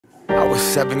was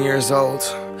 7 years old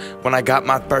when I got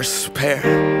my first pair.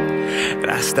 And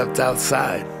I stepped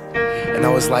outside and I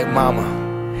was like,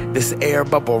 Mama, this air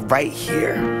bubble right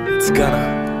here, it's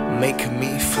gonna make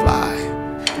me fly.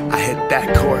 I hit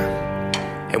that court,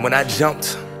 and when I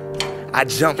jumped. I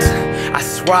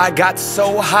swear I got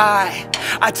so high,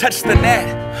 I touched the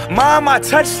net. Mom, I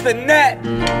touched the net.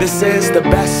 This is the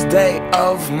best day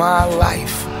of my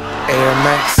life. Air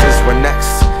Maxes were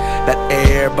next. That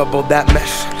air bubble, that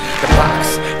mesh, the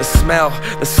box, the smell,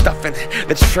 the stuffing,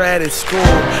 the tread at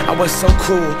school. I was so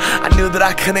cool, I knew that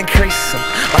I could increase them.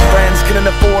 My friends couldn't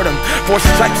afford them. 4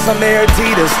 stripes on their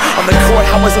Adidas. On the court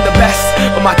I wasn't the best,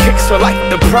 but my kicks were like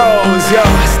the pros. Yo,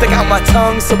 I stick out my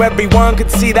tongue so everyone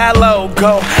could see that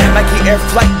logo. Nike Air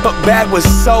Flight book bag was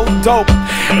so dope.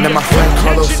 And then my friend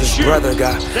Carlos's brother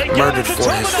got murdered for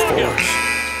his forge.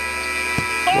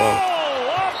 Whoa.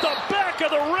 Off the back of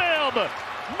the rim.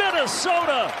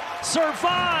 Minnesota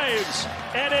survives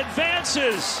and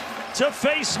advances to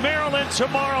face Maryland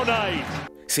tomorrow night.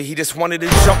 See, he just wanted a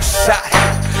jump shot,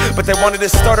 but they wanted a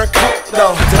starter coat,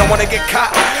 though. Didn't want to get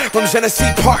caught from Genesee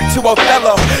Park to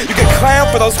Othello. You could clown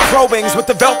for those probings with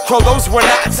the Velcro, those were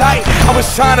not tight. I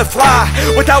was trying to fly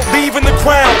without leaving the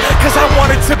ground, cause I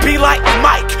wanted to be like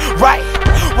Mike, right?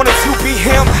 Wanted to be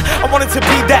him, I wanted to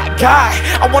be that guy.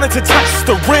 I wanted to touch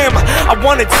the rim, I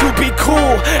wanted to be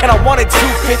cool, and I wanted to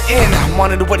fit in. I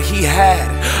wanted what he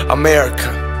had. America,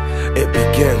 it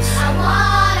begins. I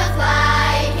wanna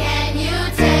fly, can you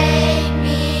take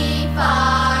me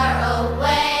far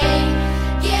away?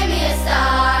 Give me a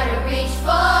star to reach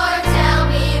for, tell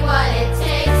me what it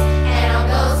takes, and I'll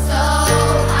go so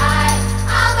high,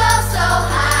 I'll go so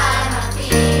high, my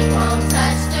feet won't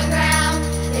touch the ground.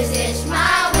 This itch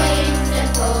my wings and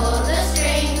pull the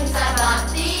strings. I bought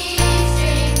these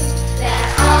dreams that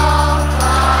all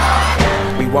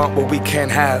fall. We want what we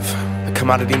can't have. The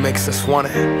commodity makes us want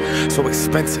it. So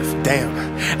expensive, damn.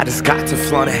 I just got to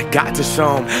flaunt it, got to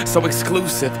show 'em. So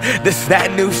exclusive, this,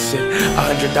 that new shit.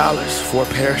 $100 for a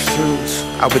pair of shoes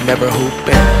I would never hoop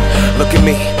in. Look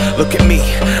at me,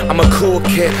 I'm a cool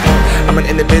kid. I'm an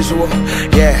individual,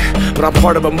 yeah, but I'm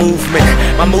part of a movement.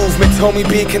 My movement told me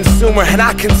be a consumer, and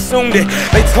I consumed it.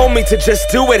 They told me to just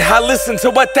do it, I listened to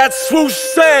what that swoosh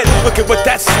said. Look at what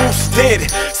that swoosh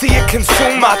did, see it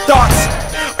consume my thoughts.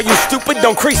 Are you stupid?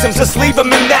 Don't crease them, just leave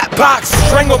them in that box.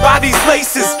 Strangled by these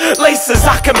laces,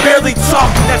 I can barely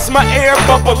talk. That's my air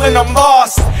bubble and I'm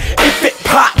lost. If it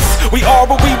pops, we are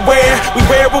what we wear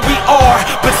what we are.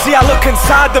 But see, I look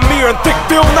inside the mirror and think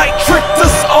Phil Knight tricked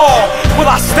us all. Will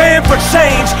I stand for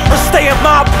change or stay in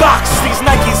my box? These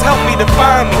Nikes help me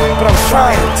define me, but I'm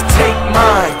trying to take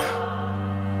mine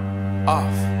off.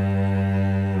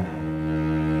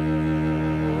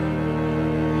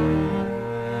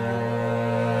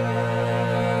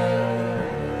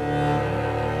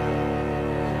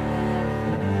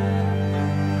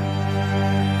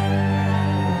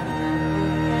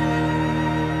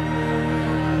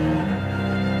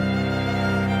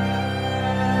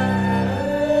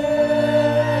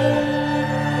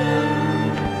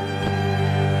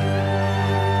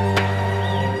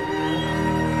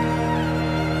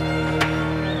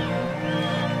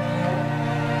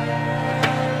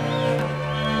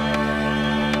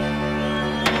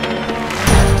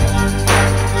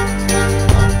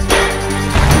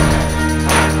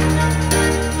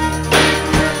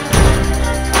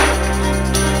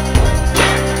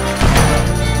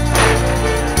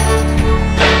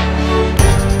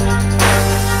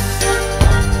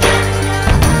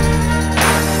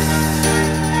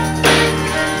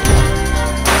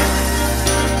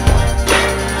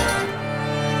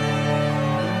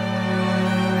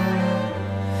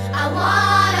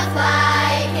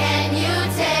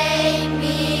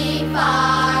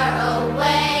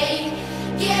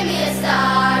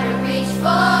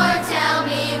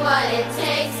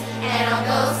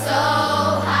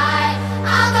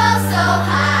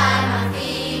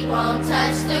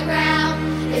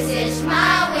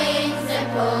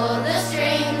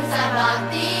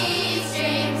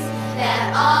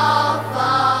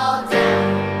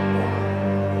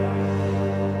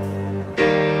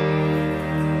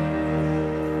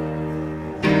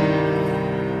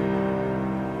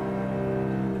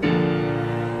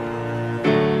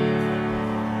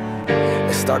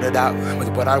 Started out with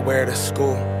what I wear to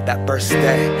school that first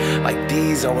day. Like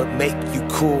these are what make you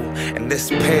cool. And this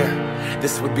pair,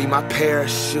 this would be my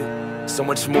parachute. So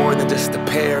much more than just a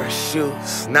pair of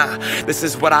shoes. Nah, this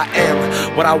is what I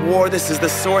am, what I wore. This is the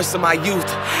source of my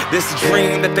youth. This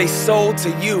dream that they sold to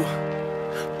you.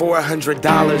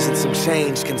 $400 and some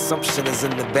change. Consumption is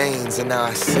in the veins. And now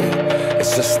I see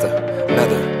it's just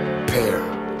another pair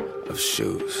of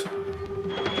shoes.